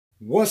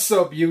What's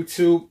up,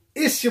 YouTube?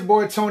 It's your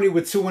boy Tony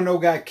with 210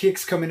 Got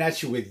Kickz coming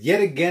at you with yet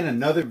again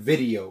another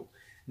video.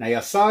 Now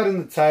y'all saw it in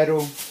the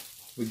title.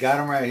 We got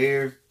them right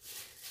here.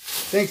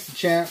 Thanks to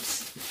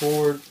Champs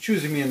for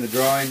choosing me in the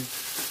drawing.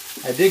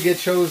 I did get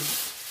chosen.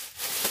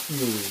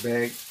 Move this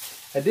bag.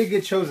 I did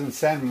get chosen in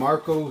San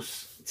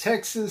Marcos,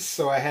 Texas,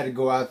 so I had to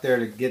go out there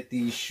to get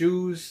these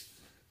shoes.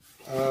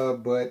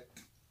 But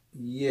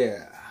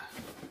yeah,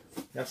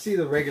 y'all see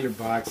the regular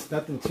box,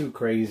 nothing too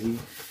crazy.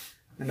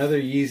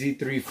 Another Yeezy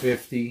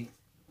 350.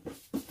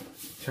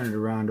 Turn it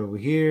around over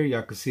here.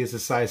 Y'all can see it's a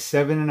size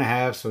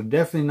 7.5, so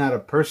definitely not a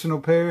personal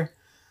pair.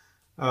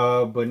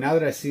 But now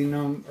that I've seen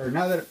them, or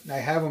now that I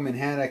have them in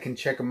hand, I can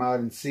check them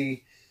out and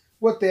see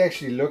what they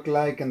actually look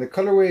like. And the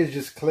colorway is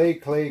just clay.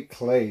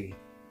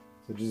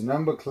 So just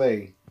number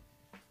clay.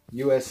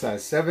 US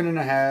size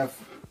 7.5,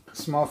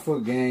 small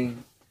foot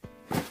gang.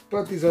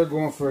 But these are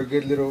going for a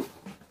good little,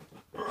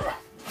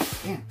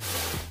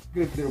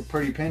 good little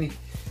pretty penny.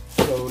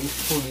 So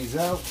let's pull these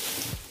out.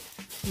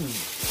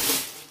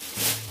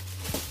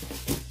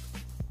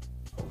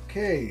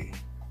 Okay.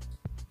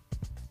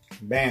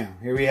 Bam.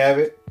 Here we have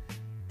it.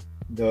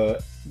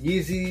 The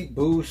Yeezy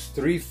Boost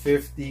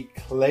 350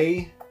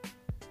 Clay.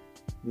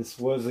 This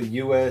was a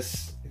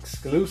US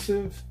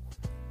exclusive.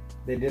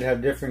 They did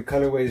have different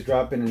colorways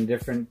dropping in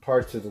different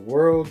parts of the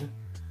world. You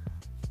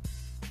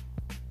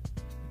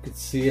can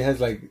see it has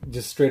like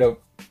just straight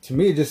up, to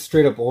me, just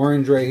straight up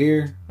orange right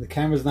here. The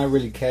camera's not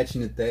really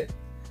catching it that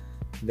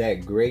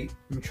great.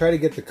 I'm trying to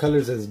get the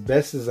colors as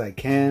best as I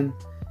can,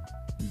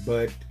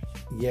 but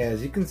yeah,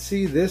 as you can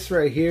see, this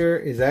right here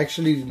is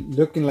actually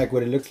looking like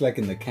what it looks like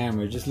in the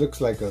camera. It just looks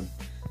like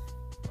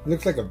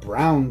a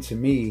brown to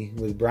me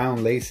with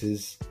brown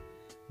laces.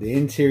 The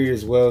interior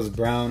as well is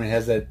brown. It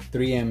has that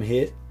 3M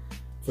hit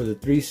for the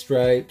 3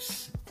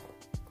 stripes,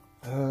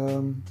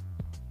 and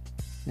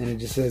it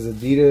just says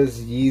Adidas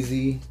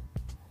Yeezy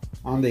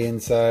on the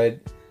inside,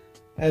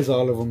 as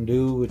all of them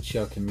do, which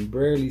y'all can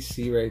barely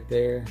see right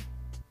there.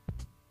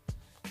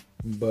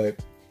 But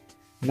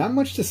not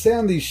much to say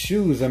on these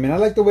shoes. I mean, I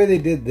like the way they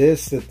did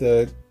this, that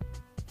the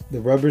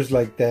rubber's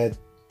like that,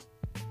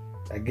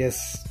 I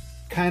guess,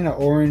 kind of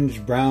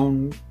orange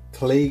brown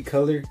clay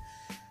color.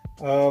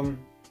 Not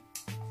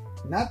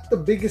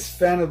the biggest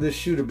fan of this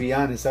shoe, to be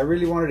honest. I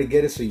really wanted to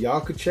get it so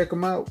y'all could check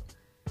them out,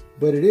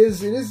 but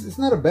it's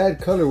not a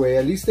bad colorway.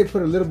 At least they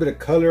put a little bit of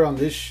color on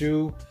this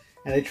shoe,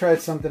 and they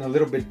tried something a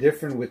little bit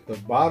different with the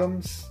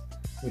bottoms,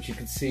 which you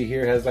can see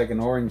here has like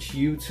an orange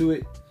hue to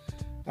it.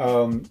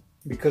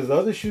 Because the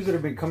other shoes that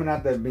have been coming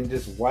out that have been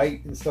just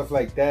white and stuff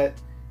like that,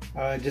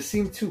 just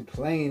seem too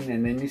plain.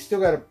 And then you still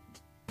got to,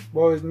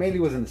 well, it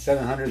mainly was in the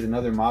 700s and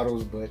other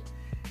models, but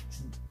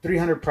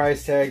 $300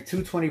 price tag,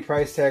 $220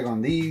 price tag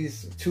on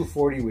these,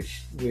 $240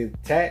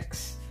 with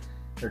tax,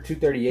 or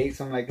 $238,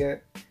 something like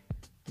that.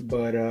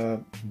 But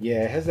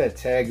yeah, it has that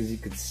tag, as you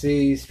can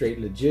see, straight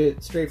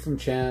legit, straight from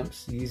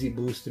Champs. Yeezy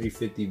Boost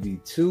 350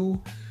 V2.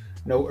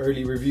 No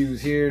early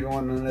reviews here. Don't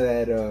want none of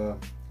that.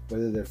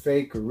 Whether they're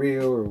fake or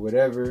real or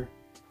whatever.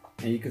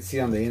 And you can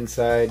see on the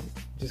inside,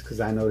 just because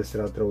I noticed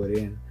it, I'll throw it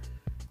in.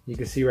 You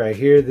can see right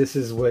here, this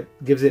is what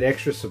gives it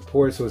extra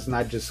support, so it's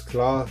not just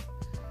cloth,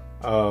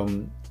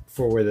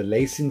 for where the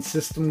lacing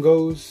system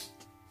goes.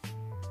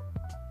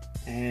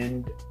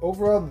 And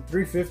overall, the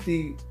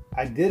 350,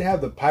 I did have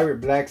the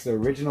Pirate Blacks, the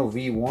original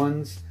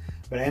V1s,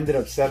 but I ended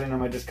up selling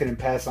them. I just couldn't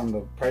pass on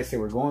the price they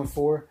were going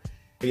for.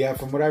 But yeah,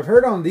 from what I've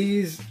heard on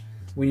these,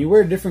 when you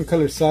wear different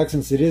color socks,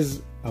 since it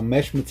is a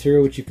mesh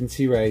material, which you can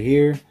see right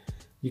here,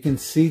 you can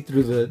see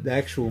through the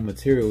actual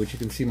material, which you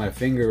can see my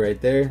finger right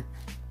there.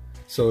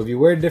 So if you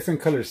wear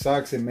different color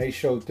socks, it may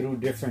show through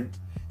different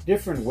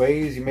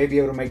ways. You may be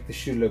able to make the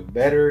shoe look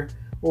better,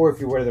 or if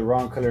you wear the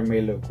wrong color, it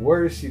may look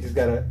worse. You just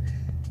gotta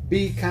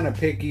be kind of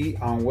picky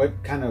on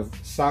what kind of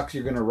socks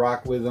you're gonna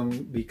rock with them,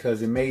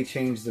 because it may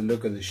change the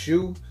look of the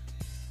shoe.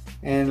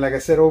 And like I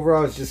said,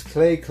 overall it's just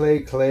clay.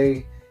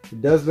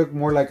 It does look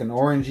more like an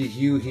orangey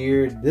hue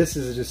here. This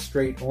is just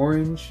straight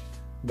orange,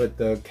 but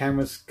the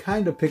camera's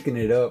kind of picking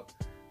it up.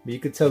 But you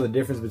could tell the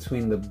difference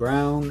between the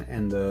brown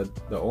and the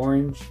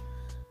orange.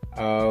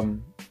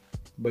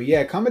 But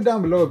yeah, comment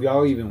down below if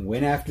y'all even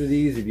went after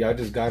these, if y'all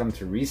just got them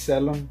to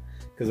resell them,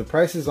 because the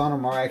prices on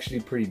them are actually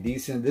pretty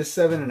decent. This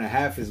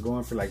 7.5 is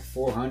going for like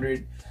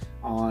 $400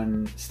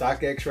 on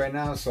StockX right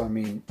now. So I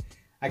mean,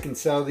 I can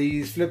sell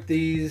these, flip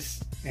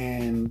these,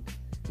 and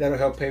that'll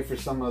help pay for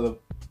some of the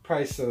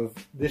price of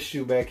this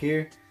shoe back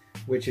here,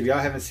 which if y'all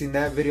haven't seen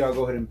that video, I'll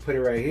go ahead and put it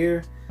right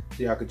here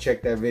so y'all can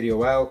check that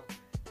video out.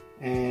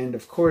 And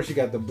of course, you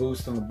got the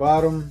Boost on the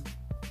bottom,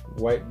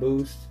 white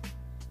Boost.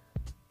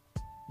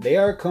 They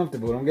are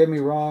comfortable, don't get me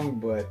wrong,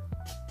 but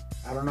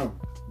I don't know,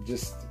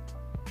 just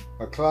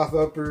a cloth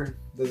upper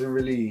doesn't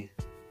really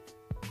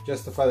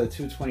justify the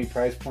 $220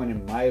 price point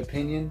in my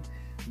opinion.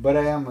 But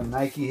I am a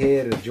Nike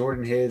head, a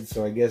Jordan head,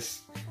 so I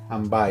guess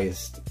I'm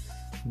biased.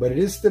 But it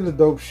is still a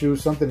dope shoe,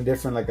 something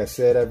different. Like I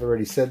said, I've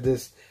already said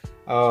this.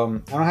 I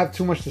don't have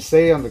too much to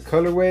say on the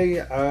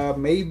colorway.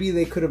 Maybe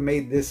they could have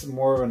made this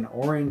more of an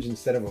orange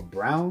instead of a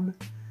brown,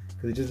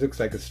 because it just looks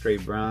like a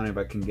straight brown. If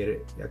I can get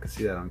it, I can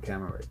see that on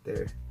camera right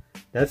there.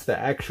 That's the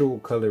actual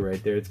color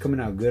right there. It's coming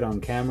out good on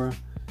camera,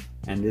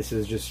 and this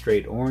is just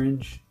straight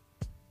orange.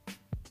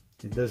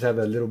 It does have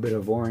a little bit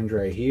of orange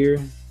right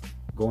here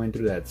going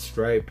through that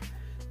stripe,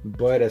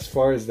 but as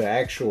far as the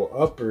actual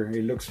upper,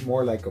 it looks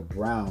more like a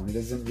brown. It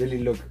doesn't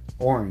really look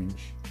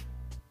orange.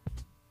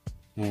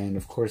 And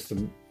of course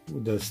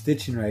the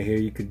stitching right here,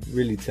 you could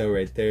really tell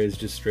right there is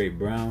just straight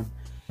brown.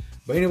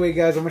 But anyway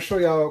guys, I'm gonna show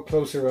y'all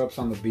closer ups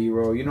on the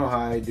B-roll. You know how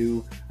I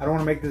do. I don't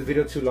want to make this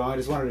video too long. I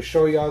just wanted to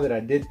show y'all that I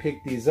did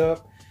pick these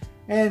up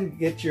and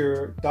get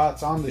your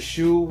thoughts on the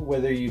shoe,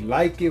 whether you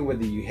like it,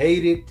 whether you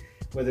hate it,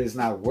 whether it's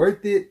not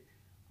worth it,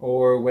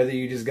 or whether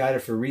you just got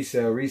it for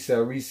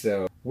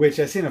resale. Which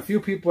I seen a few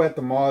people at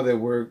the mall that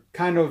were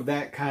had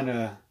that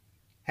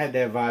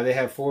vibe. They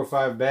had 4 or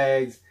 5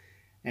 bags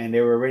and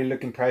they were already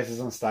looking prices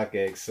on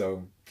StockX.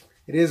 So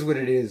it is what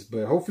it is.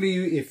 But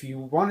hopefully if you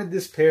wanted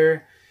this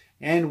pair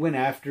and went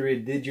after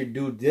it, did your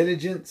due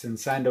diligence and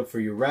signed up for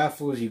your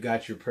raffles, you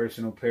got your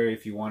personal pair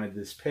if you wanted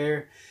this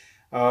pair.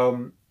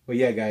 But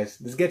yeah guys,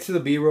 let's get to the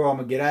B-roll. I'm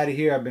gonna get out of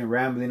here. I've been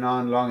rambling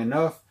on long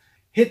enough.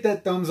 Hit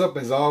that thumbs up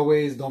as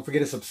always. Don't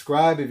forget to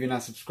subscribe if you're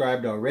not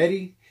subscribed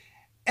already.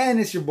 And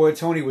it's your boy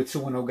Tony with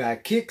 210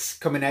 Got Kickz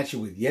coming at you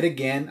with yet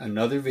again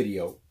another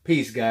video.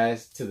 Peace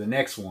guys, to the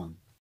next one.